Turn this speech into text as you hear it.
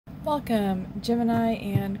Welcome, Gemini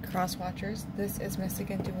and Cross Watchers. This is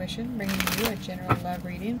Mystic Intuition, bringing you a general love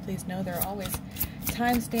reading. Please know there are always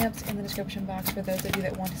timestamps in the description box for those of you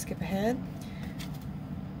that want to skip ahead.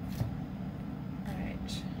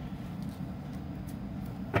 Alright.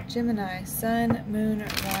 Gemini, Sun, Moon,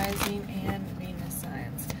 Rising, and Venus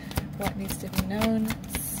signs. What needs to be known,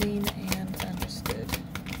 seen, and understood.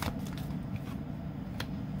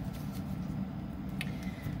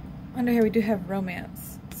 Under here we do have romance.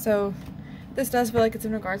 So this does feel like it's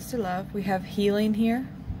in regards to love. We have healing here,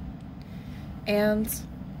 and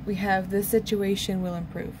we have this situation will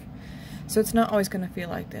improve. So it's not always going to feel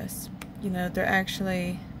like this. You know, there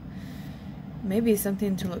actually maybe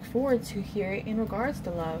something to look forward to here in regards to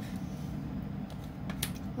love.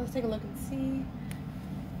 Let's take a look and see.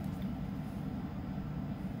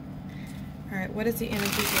 Alright, what is the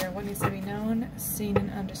energy here? What needs to be known, seen, and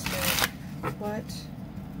understood? What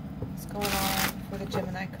is going on for the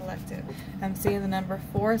Gemini collective? I'm seeing the number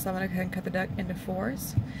 4, so I'm going to go ahead and cut the deck into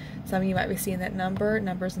 4s. Some of you might be seeing that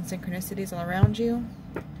numbers and synchronicities all around you.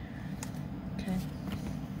 Okay.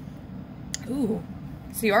 Ooh.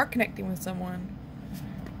 So you are connecting with someone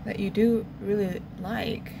that you do really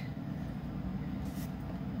like.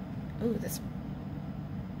 Ooh, this.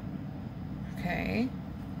 Okay.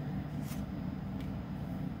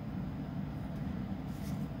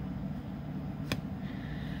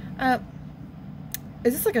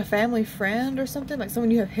 Is this like a family friend or something? Like someone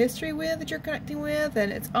you have history with that you're connecting with?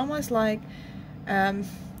 And it's almost like, I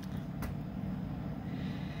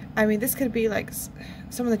mean, this could be like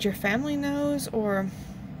someone that your family knows, or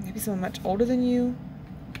maybe someone much older than you.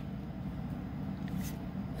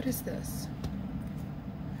 What is this?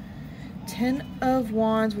 10 of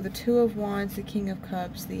Wands with the 2 of Wands, the King of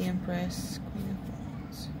Cups, the Empress, Queen of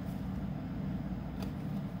Wands.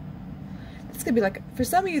 This could be like, for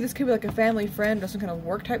some of you, this could be like a family friend or some kind of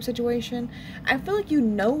work type situation. I feel like you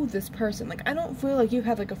know this person. Like, I don't feel like you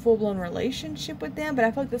have like a full-blown relationship with them, but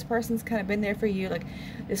I feel like this person's kind of been there for you. Like,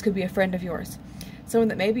 this could be a friend of yours. Someone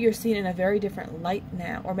that maybe you're seeing in a very different light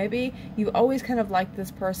now. Or maybe you've always kind of liked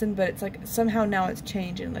this person, but it's like somehow now it's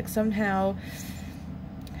changing. Like, somehow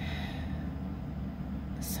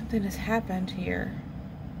something has happened here.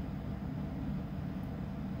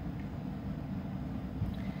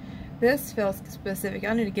 This feels specific.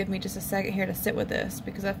 I need to give me just a second here to sit with this,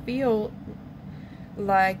 because I feel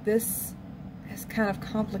like this is kind of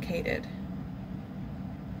complicated.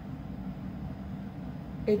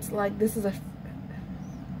 It's like this is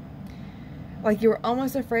like you were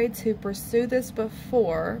almost afraid to pursue this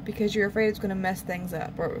before because you're afraid it's going to mess things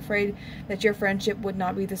up, or afraid that your friendship would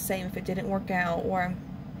not be the same if it didn't work out, or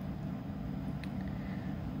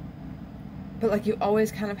but like you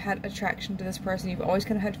always kind of had attraction to this person, you've always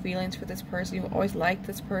kind of had feelings for this person, you've always liked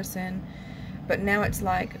this person, but now it's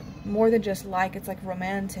like more than just like, it's like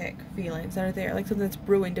romantic feelings that are there, like something that's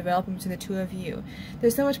brewing, developing between the two of you.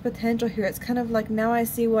 There's so much potential here. It's kind of like, now I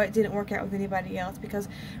see why it didn't work out with anybody else, because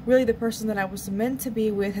really the person that I was meant to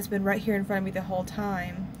be with has been right here in front of me the whole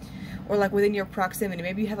time, or like within your proximity.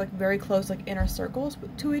 Maybe you have like very close like inner circles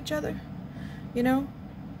to each other, you know?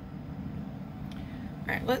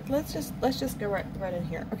 Alright, let's just go right in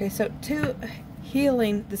here. Okay, so 2,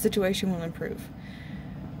 healing, the situation will improve.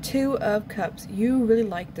 2 of Cups, you really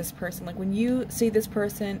like this person. Like when you see this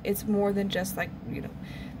person, it's more than just like, you know,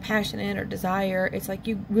 passionate or desire. It's like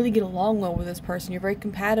you really get along well with this person. You're very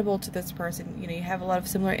compatible to this person. You know, you have a lot of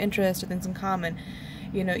similar interests or things in common.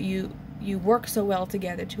 You know, you work so well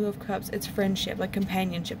together. 2 of Cups, it's friendship, like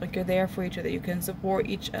companionship, like you're there for each other. You can support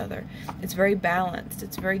each other. It's very balanced.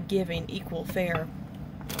 It's very giving, equal, fair.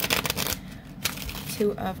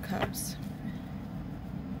 2 of Cups.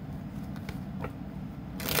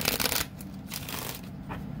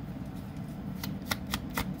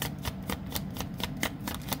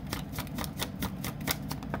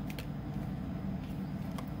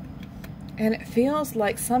 And it feels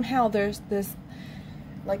like somehow there's this,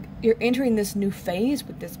 like you're entering this new phase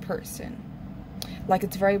with this person. Like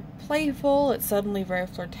it's very playful, it's suddenly very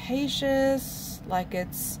flirtatious, like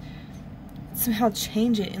it's somehow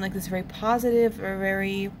changing in like this very positive or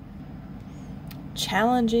very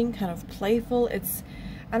challenging, kind of playful. It's,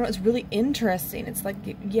 I don't know, it's really interesting. It's like,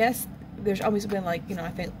 yes, there's always been like, you know,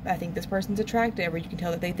 I think this person's attractive, or you can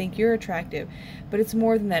tell that they think you're attractive, but it's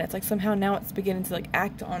more than that. It's like somehow now it's beginning to like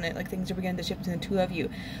act on it, like things are beginning to shift between the 2 of you.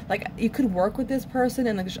 Like you could work with this person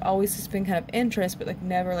and like there's always just been kind of interest, but like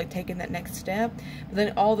never like taking that next step. But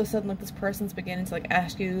then all of a sudden like this person's beginning to like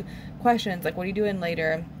ask you questions like, what are you doing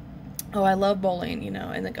later? oh, I love bowling, you know,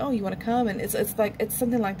 and like, oh, you want to come? And it's like, it's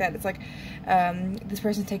something like that. It's like, this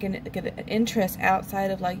person's taking like an interest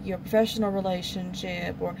outside of like your professional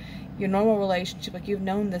relationship or your normal relationship. Like, you've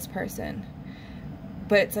known this person,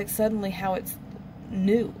 but it's like suddenly how it's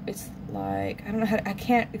new. It's like, I don't know how to, I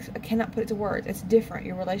cannot put it to words. It's different.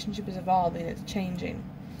 Your relationship is evolving. It's changing.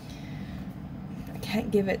 I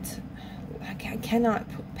can't give it, I cannot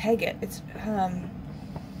peg it. It's,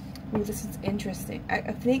 ooh, this is interesting.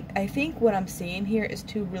 I think what I'm seeing here is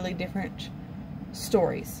two really different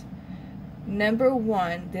stories. Number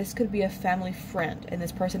one, this could be a family friend, and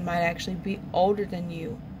this person might actually be older than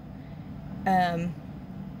you. And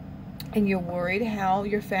you're worried how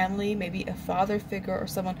your family, maybe a father figure or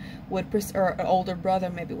someone would, or an older brother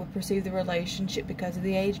maybe, would perceive the relationship because of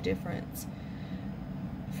the age difference.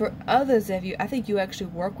 For others of you, I think you actually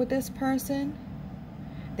work with this person.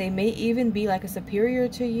 They may even be like a superior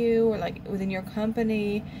to you or like within your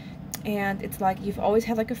company, and it's like you've always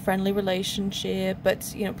had like a friendly relationship,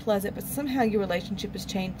 but you know, pleasant, but somehow your relationship has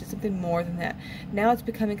changed to something more than that. Now it's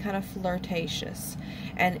becoming kind of flirtatious,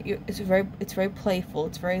 and it's very playful,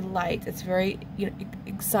 it's very light, it's very, you know,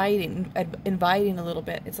 exciting, inviting a little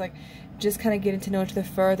bit. It's like just kind of getting to know each other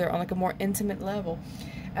further on like a more intimate level.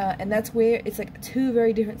 And that's where it's like two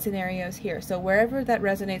very different scenarios here. So wherever that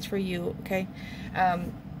resonates for you, okay?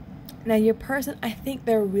 Now your person, I think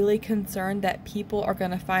they're really concerned that people are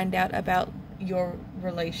going to find out about your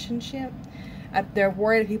relationship. They're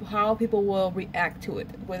worried how people will react to it,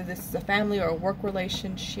 whether this is a family or a work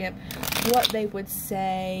relationship, what they would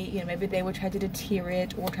say. You know, maybe they would try to deter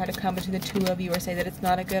it or try to come between the two of you or say that it's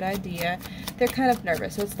not a good idea. They're kind of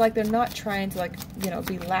nervous. So it's like they're not trying to, like, you know,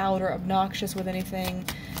 be loud or obnoxious with anything,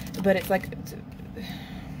 but it's like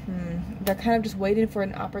they're kind of just waiting for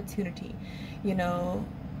an opportunity, you know,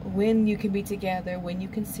 when you can be together, when you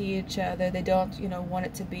can see each other. They don't, you know, want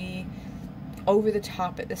it to be over the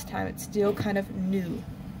top at this time. It's still kind of new.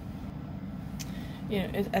 You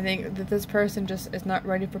know, I think that this person just is not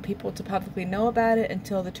ready for people to publicly know about it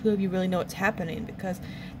until the two of you really know what's happening, because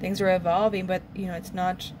things are evolving, but you know, it's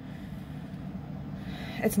not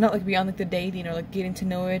like beyond like the dating or like getting to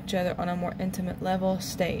know each other on a more intimate level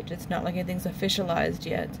stage. It's not like anything's officialized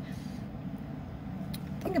yet.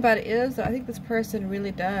 The thing about it is, I think this person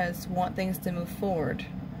really does want things to move forward.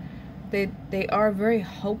 They are very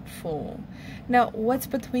hopeful. Now, what's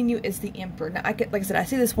between you is the Emperor. Now, like I said, I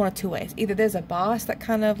see this one of two ways. Either there's a boss that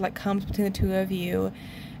kind of like comes between the two of you.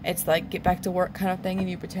 It's like get back to work kind of thing, and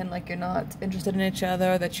you pretend like you're not interested in each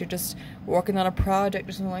other, that you're just working on a project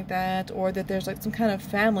or something like that, or that there's like some kind of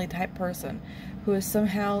family type person who is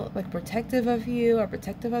somehow like protective of you or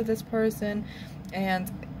protective of this person,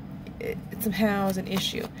 and it somehow is an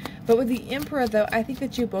issue. But with the Emperor, though, I think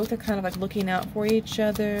that you both are kind of like looking out for each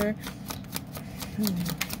other.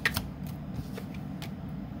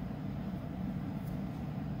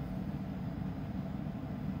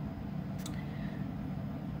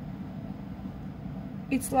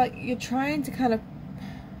 It's like you're trying to kind of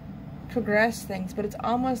progress things, but it's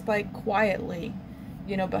almost like quietly,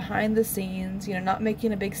 you know, behind the scenes, you know, not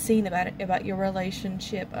making a big scene about it, about your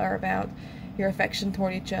relationship or about your affection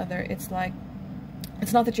toward each other. It's like,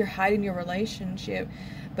 it's not that you're hiding your relationship,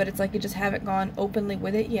 but it's like you just haven't gone openly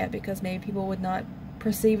with it yet, because maybe people would not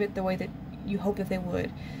perceive it the way that you hope that they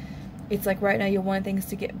would. It's like right now you want things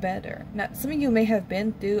to get better. Now, some of you may have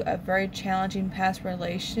been through a very challenging past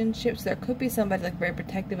relationship, so there could be somebody like very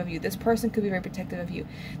protective of you. This person could be very protective of you.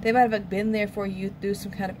 They might have like been there for you through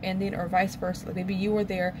some kind of ending, or vice versa. Like maybe you were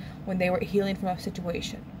there when they were healing from a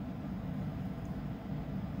situation.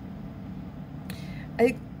 I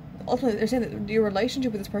think ultimately they're saying that your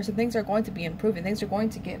relationship with this person, things are going to be improving, things are going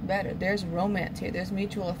to get better. There's romance here, there's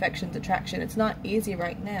mutual affections, attraction. It's not easy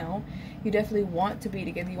right now. You definitely want to be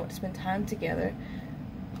together, you want to spend time together,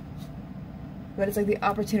 but it's like the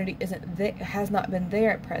opportunity isn't there, has not been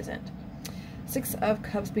there at present. Six of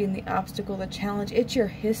Cups being the obstacle, the challenge. It's your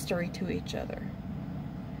history to each other,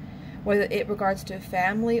 whether it regards to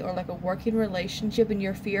family or like a working relationship, and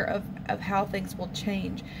your fear of how things will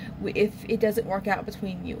change. If it doesn't work out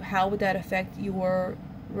between you, how would that affect your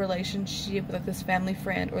relationship with this family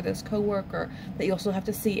friend or this co-worker that you also have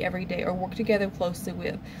to see every day or work together closely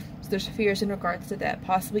with? So there's fears in regards to that.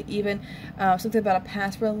 Possibly even something about a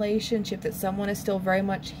past relationship that someone is still very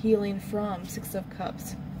much healing from. Six of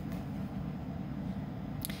Cups.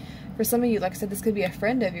 For some of you, like I said, this could be a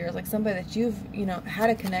friend of yours, like somebody that you've, you know, had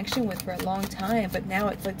a connection with for a long time, but now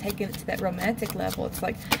it's like taking it to that romantic level. It's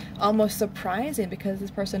like almost surprising because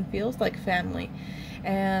this person feels like family.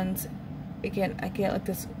 And again, I get like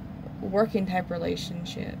this working type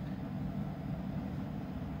relationship.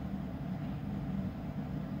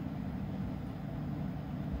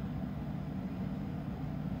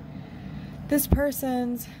 This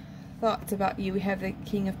person's thoughts about you, we have the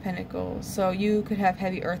King of Pentacles. So you could have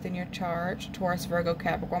heavy earth in your chart, Taurus, Virgo,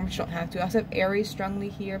 Capricorn, but you don't have to. I also have Aries strongly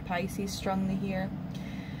here, Pisces strongly here.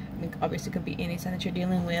 I mean, obviously it could be any sign that you're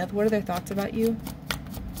dealing with. What are their thoughts about you?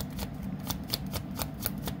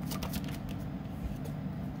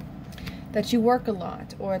 That you work a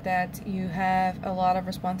lot, or that you have a lot of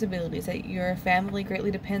responsibilities, that your family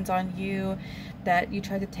greatly depends on you, that you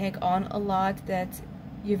try to take on a lot, that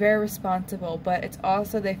you're very responsible, but it's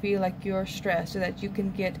also they feel like you're stressed, or that you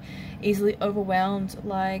can get easily overwhelmed,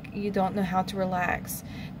 like you don't know how to relax.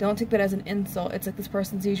 Don't take that as an insult. It's like this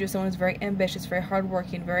person sees you as someone who's very ambitious, very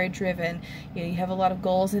hardworking, very driven. You know, you have a lot of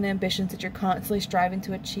goals and ambitions that you're constantly striving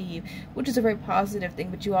to achieve, which is a very positive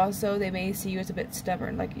thing, but you also, they may see you as a bit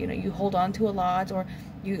stubborn, like, you know, you hold on to a lot, or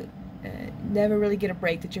you never really get a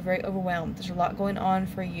break, that you're very overwhelmed. There's a lot going on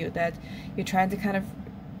for you, that you're trying to kind of,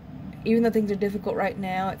 even though things are difficult right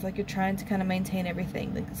now, it's like you're trying to kind of maintain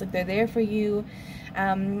everything. Like, it's like they're there for you.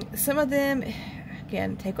 Some of them,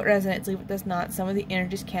 again, take what resonates, leave what does not. Some of the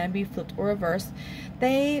energies can be flipped or reversed.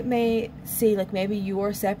 They may see, like, maybe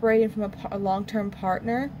you're separating from a long-term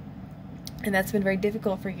partner, and that's been very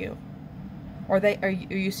difficult for you. Or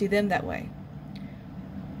you see them that way.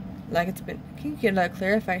 Like it's been. Can you get another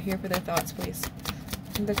clarifier here for their thoughts, please?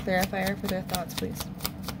 Another clarifier for their thoughts, please.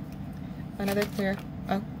 Another clear.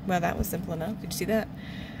 Oh, well, that was simple enough. Did you see that?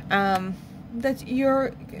 That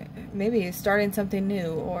you're maybe starting something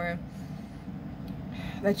new, or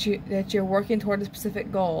that you're working toward a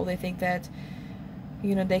specific goal. They think that,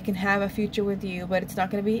 you know, they can have a future with you, but it's not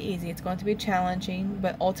going to be easy. It's going to be challenging,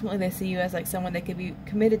 but ultimately they see you as like someone they could be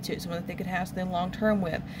committed to, someone that they could have something long-term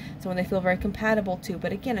with, someone they feel very compatible to.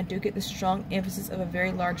 But again, I do get the strong emphasis of a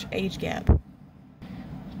very large age gap.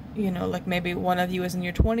 You know, like maybe one of you is in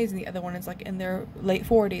your 20s and the other one is like in their late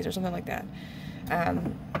 40s or something like that. I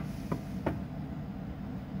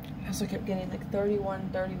also kept getting like 31,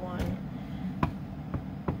 31.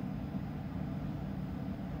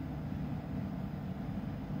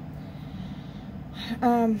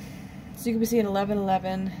 So you could be seeing 11,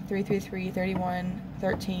 11, 3, 3, 3, 31,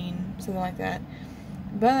 13, something like that.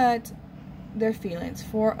 But their feelings,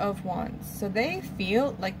 4 of Wands. So they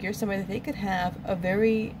feel like you're somebody that they could have a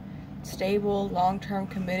very stable, long-term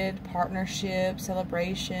committed partnership,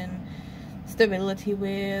 celebration, stability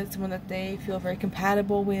with, someone that they feel very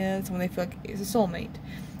compatible with, someone they feel like is a soulmate.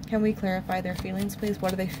 Can we clarify their feelings, please?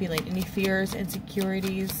 What are they feeling? Any fears,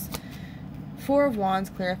 insecurities? 4 of Wands,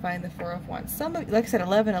 clarifying the 4 of Wands. Some of, like I said,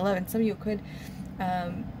 11, 11. Some of you could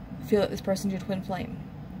feel that this person's your twin flame.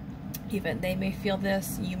 Even they may feel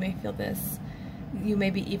this, you may feel this. You may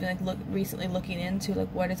be even like recently looking into like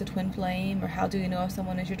what is a twin flame, or how do you know if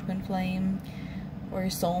someone is your twin flame or your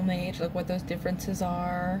soulmate, like what those differences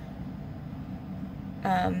are.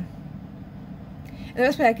 And the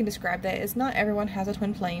best way I can describe that is not everyone has a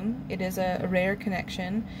twin flame. It is a rare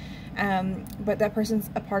connection, but that person's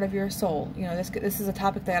a part of your soul. You know, this is a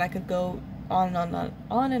topic that I could go on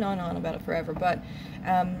and on about it forever, but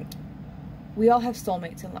we all have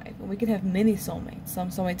soulmates in life, and we can have many soulmates. Some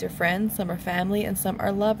soulmates are friends, some are family, and some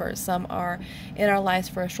are lovers. Some are in our lives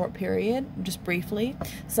for a short period, just briefly.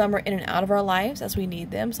 Some are in and out of our lives as we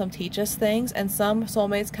need them. Some teach us things, and some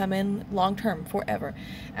soulmates come in long-term, forever.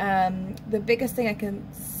 The biggest thing I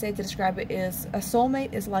can say to describe it is a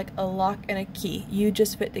soulmate is like a lock and a key. You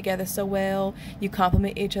just fit together so well. You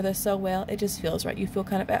complement each other so well. It just feels right. You feel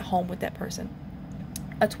kind of at home with that person.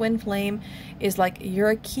 A twin flame is like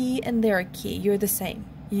you're a key and they're a key. You're the same.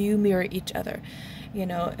 You mirror each other. You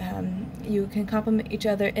know, you can complement each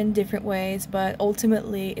other in different ways, but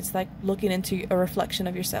ultimately it's like looking into a reflection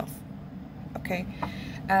of yourself. Okay?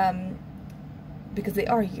 Because they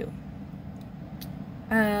are you.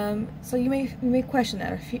 So you may question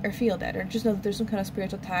that or feel that, or just know that there's some kind of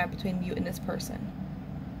spiritual tie between you and this person.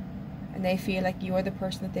 And they feel like you are the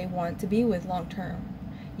person that they want to be with long term.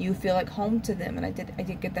 You feel like home to them, and I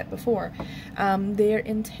did get that before. Their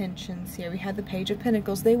intentions here, we had the Page of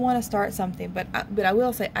Pentacles. They want to start something, but I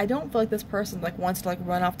will say I don't feel like this person like wants to like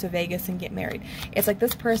run off to Vegas and get married. It's like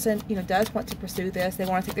this person, you know, does want to pursue this. They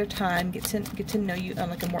want to take their time, get to know you on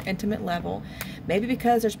like a more intimate level. Maybe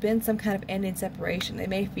because there's been some kind of ending separation. They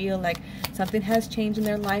may feel like something has changed in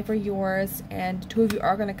their life or yours, and two of you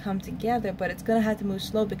are going to come together, but it's going to have to move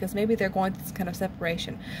slow because maybe they're going through this kind of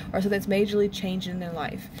separation or something's majorly changed in their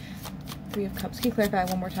life. 3 of Cups. Can you clarify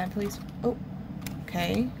one more time, please? Oh,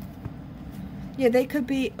 okay. Yeah, they could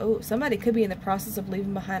be, somebody could be in the process of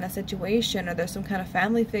leaving behind a situation, or there's some kind of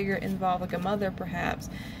family figure involved, like a mother perhaps,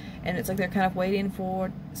 and it's like they're kind of waiting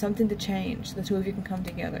for something to change so the two of you can come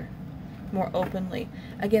together. more openly.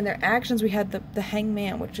 Again, their actions, we had the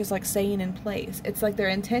hangman, which is like staying in place. It's like their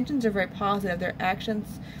intentions are very positive. Their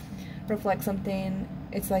actions reflect something.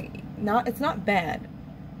 It's like it's not bad.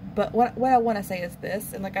 But what I want to say is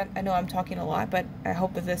this, and like I know I'm talking a lot, but I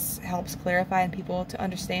hope that this helps clarify and people to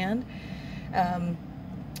understand.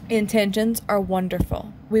 Intentions are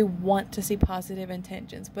wonderful. We want to see positive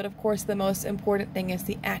intentions, but of course the most important thing is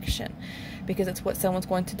the action, because it's what someone's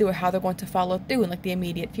going to do or how they're going to follow through in like the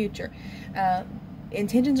immediate future.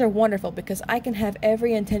 Intentions are wonderful because I can have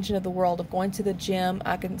every intention of the world of going to the gym.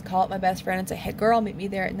 I can call up my best friend and say, hey girl, meet me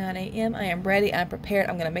there at 9 a.m. I am ready, I'm prepared,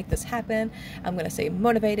 I'm going to make this happen, I'm going to stay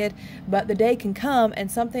motivated. But the day can come and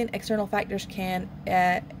something, external factors can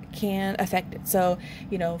affect it. So,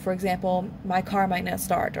 you know, for example, my car might not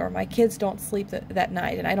start, or my kids don't sleep that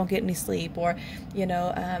night and I don't get any sleep, or, you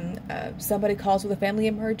know, somebody calls with a family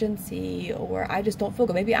emergency, or I just don't feel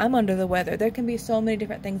good. Maybe I'm under the weather. There can be so many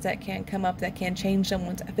different things that can come up that can change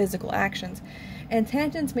someone's physical actions.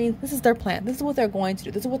 Intentions means this is their plan. This is what they're going to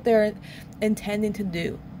do. This is what they're intending to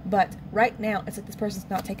do. But right now, it's like this person's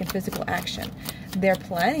not taking physical action. They're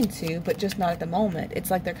planning to, but just not at the moment.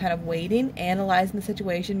 It's like they're kind of waiting, analyzing the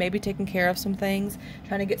situation, maybe taking care of some things,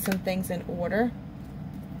 trying to get some things in order.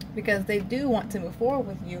 Because they do want to move forward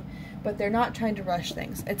with you, but they're not trying to rush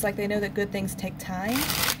things. It's like they know that good things take time,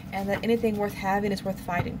 and that anything worth having is worth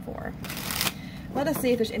fighting for. Let us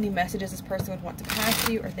see if there's any messages this person would want to pass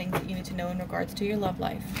you, or things that you need to know in regards to your love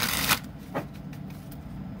life.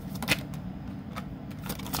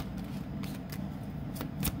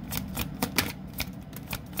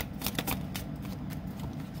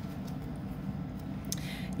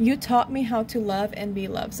 You taught me how to love and be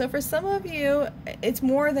loved. So for some of you, it's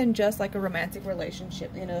more than just like a romantic relationship,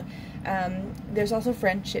 you know. There's also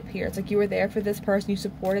friendship here. It's like you were there for this person, you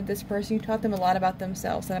supported this person, you taught them a lot about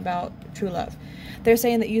themselves and about true love. They're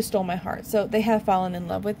saying that you stole my heart. So they have fallen in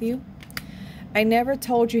love with you. I never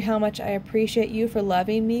told you how much I appreciate you for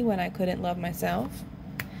loving me when I couldn't love myself.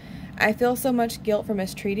 I feel so much guilt for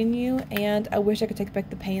mistreating you, and I wish I could take back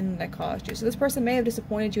the pain that I caused you. So this person may have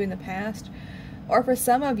disappointed you in the past. Or for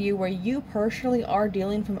some of you, where you personally are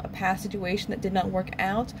dealing from a past situation that did not work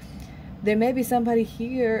out, there may be somebody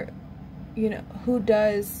here, you know, who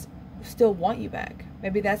does still want you back.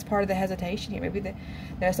 Maybe that's part of the hesitation here. Maybe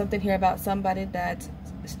there's something here about somebody that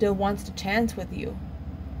still wants to chance with you.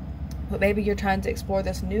 But maybe you're trying to explore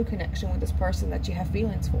this new connection with this person that you have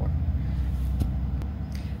feelings for.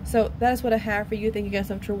 So that is what I have for you. Thank you guys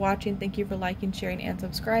so much for watching. Thank you for liking, sharing, and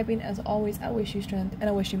subscribing. As always, I wish you strength and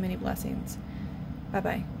I wish you many blessings.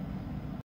 Bye-bye.